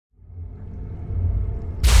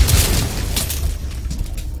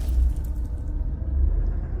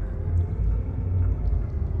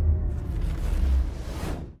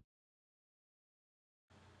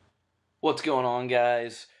What's going on,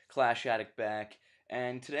 guys? Clash Addict back,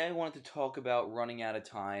 and today I wanted to talk about running out of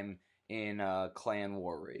time in clan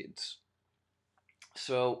war raids.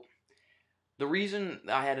 So, the reason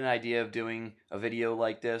I had an idea of doing a video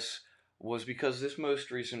like this was because this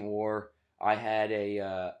most recent war, I had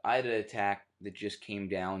an attack that just came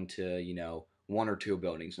down to one or two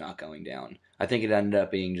buildings not going down. I think it ended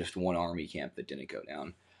up being just one army camp that didn't go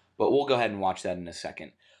down, but we'll go ahead and watch that in a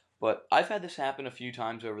second. But I've had this happen a few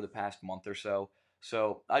times over the past month or so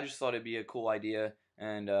I just thought it'd be a cool idea,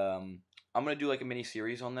 and I'm gonna do like a mini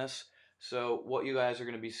series on this. So what you guys are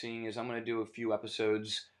gonna be seeing is I'm gonna do a few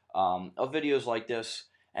episodes of videos like this,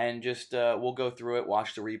 and just we'll go through it,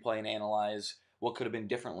 watch the replay, and analyze what could have been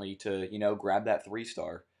differently to grab that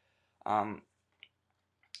 3-star. Um,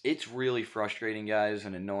 it's really frustrating, guys,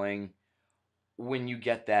 and annoying when you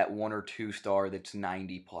get that 1 or 2 star that's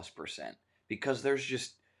 90+%, because there's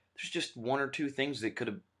just one or two things that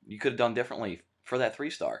you could have done differently for that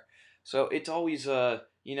 3-star. So it's always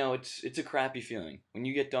it's a crappy feeling when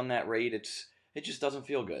you get done that raid. It just doesn't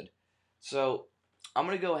feel good. So I'm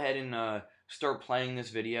gonna go ahead and start playing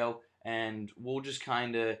this video, and we'll just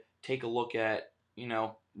kind of take a look at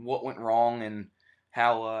what went wrong and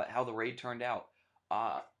how the raid turned out.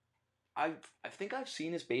 Uh, I think I've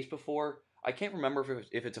seen this base before. I can't remember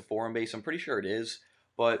if it's a forum base. I'm pretty sure it is,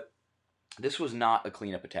 but this was not a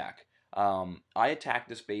cleanup attack. I attacked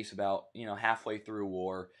this base about halfway through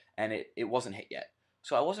war, and it wasn't hit yet.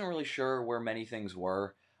 So I wasn't really sure where many things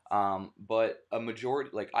were. But a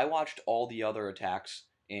majority, like I watched all the other attacks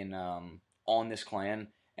in on this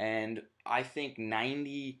clan, and I think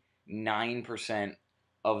 99%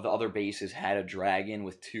 of the other bases had a dragon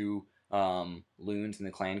with two loons in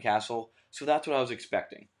the clan castle. So that's what I was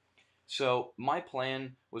expecting. So my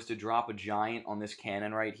plan was to drop a giant on this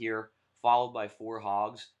cannon right here, followed by 4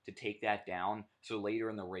 hogs to take that down. So later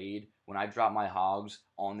in the raid, when I drop my hogs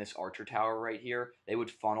on this archer tower right here, they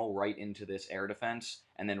would funnel right into this air defense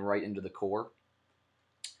and then right into the core.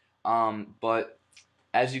 But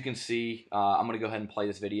as you can see, I'm gonna go ahead and play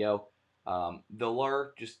this video. The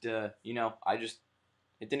lure just it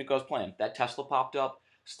didn't go as planned. That Tesla popped up,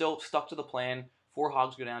 still stuck to the plan. 4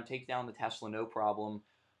 hogs go down, take down the Tesla, no problem.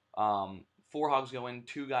 4 hogs go in,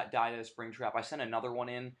 2 got died at a spring trap. I sent another one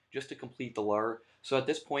in just to complete the lure. So at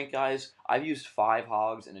this point, guys, I've used 5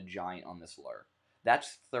 hogs and a giant on this lure.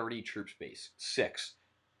 That's 30 troop space. Six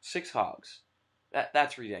hogs.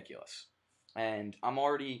 That's ridiculous. And I'm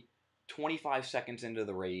already 25 seconds into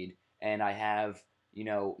the raid, and I have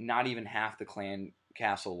not even half the clan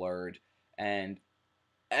castle lured. And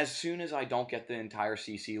as soon as I don't get the entire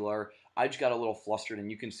CC lure, I just got a little flustered,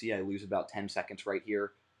 and you can see I lose about 10 seconds right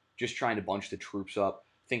here, just trying to bunch the troops up,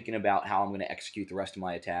 thinking about how I'm going to execute the rest of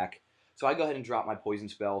my attack. So I go ahead and drop my poison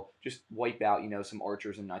spell, just wipe out some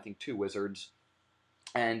archers and I think 2 wizards.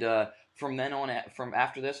 And from then on, from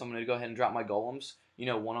after this, I'm going to go ahead and drop my golems.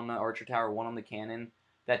 One on the archer tower, one on the cannon.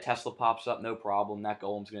 That Tesla pops up, no problem. That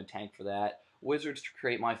golem's going to tank for that. Wizards to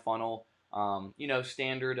create my funnel.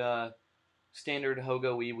 Standard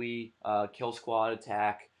Hogo Wee Wee kill squad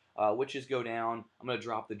attack. Witches go down. I'm going to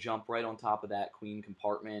drop the jump right on top of that queen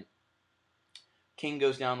compartment. King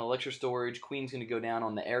goes down the lecture storage. Queen's going to go down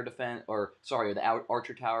on the air defense, or sorry, the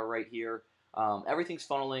archer tower right here. Everything's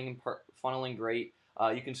funneling great.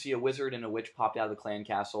 You can see a wizard and a witch popped out of the clan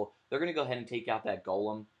castle. They're going to go ahead and take out that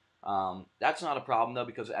golem. That's not a problem though,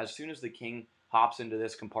 because as soon as the king hops into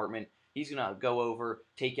this compartment, he's going to go over,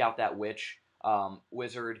 take out that witch,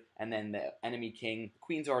 wizard, and then the enemy king. The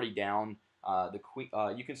queen's already down.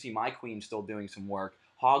 You can see my queen still doing some work.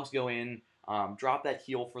 Hogs go in, drop that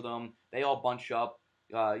heal for them. They all bunch up.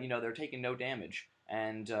 They're taking no damage.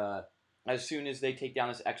 And as soon as they take down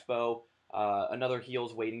this expo, another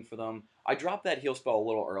heal's waiting for them. I dropped that heal spell a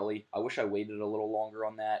little early. I wish I waited a little longer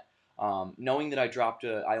on that. Knowing that I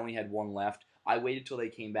only had 1 left, I waited till they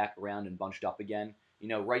came back around and bunched up again.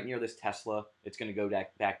 Right near this Tesla, it's going to go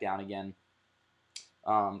back down again.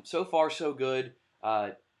 So far, so good.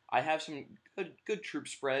 I have some good troop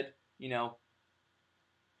spread.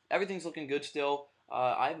 Everything's looking good still.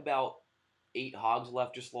 I have about 8 hogs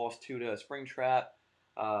left. Just lost 2 to a spring trap.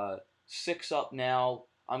 6 up now.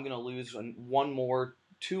 I'm gonna lose 1 more,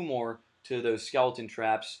 2 more to those skeleton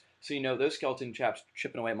traps. So those skeleton traps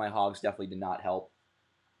chipping away at my hogs definitely did not help.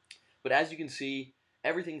 But as you can see,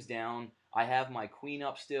 everything's down. I have my queen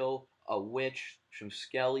up still, a witch, some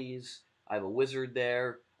skellies. I have a wizard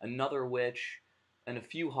there, another witch, and a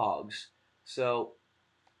few hogs. So,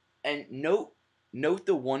 and note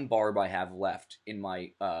the 1 barb I have left in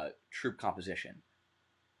my troop composition.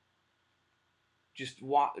 This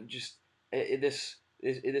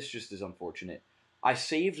just is unfortunate. I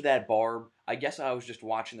saved that barb. I guess I was just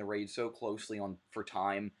watching the raid so closely on for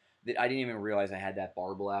time that I didn't even realize I had that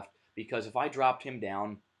barb left. Because if I dropped him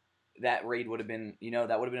down, that raid would have been,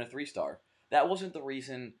 that would have been a 3-star. That wasn't the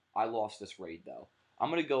reason I lost this raid though. I'm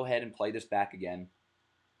gonna go ahead and play this back again.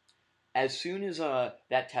 As soon as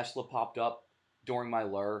that Tesla popped up during my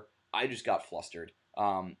lure, I just got flustered.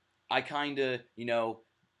 I kind of,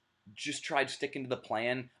 just tried sticking to the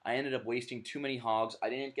plan. I ended up wasting too many hogs. I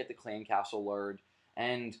didn't get the clan castle lured,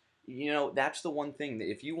 and that's the one thing that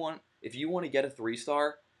if you want to get a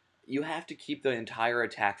 3-star, you have to keep the entire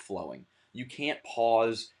attack flowing. You can't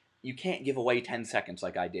pause. You can't give away 10 seconds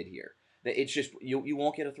like I did here. It's just you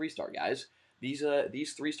won't get a 3-star, guys. These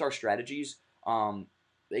 3-star strategies,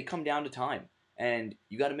 they come down to time, and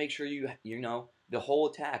you got to make sure the whole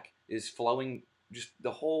attack is flowing just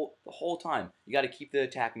the whole time. You got to keep the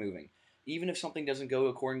attack moving. Even if something doesn't go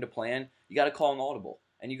according to plan, you got to call an audible,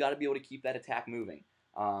 and you got to be able to keep that attack moving.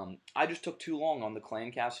 I just took too long on the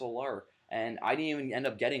clan castle lure, and I didn't even end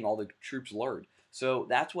up getting all the troops lured. So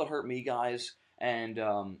that's what hurt me, guys. And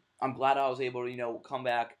I'm glad I was able to come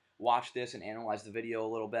back, watch this, and analyze the video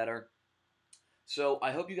a little better. So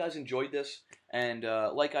I hope you guys enjoyed this, and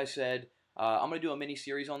like I said, I'm gonna do a mini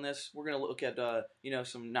series on this. We're gonna look at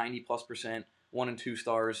some 90+% 1 and 2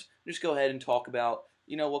 stars. Just go ahead and talk about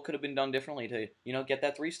what could have been done differently to get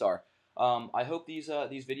that 3-star. I hope these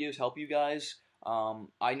videos help you guys.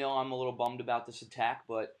 I know I'm a little bummed about this attack,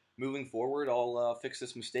 but moving forward, I'll fix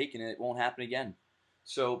this mistake and it won't happen again.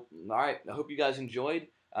 So all right, I hope you guys enjoyed.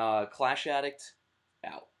 Clash Addict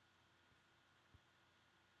out.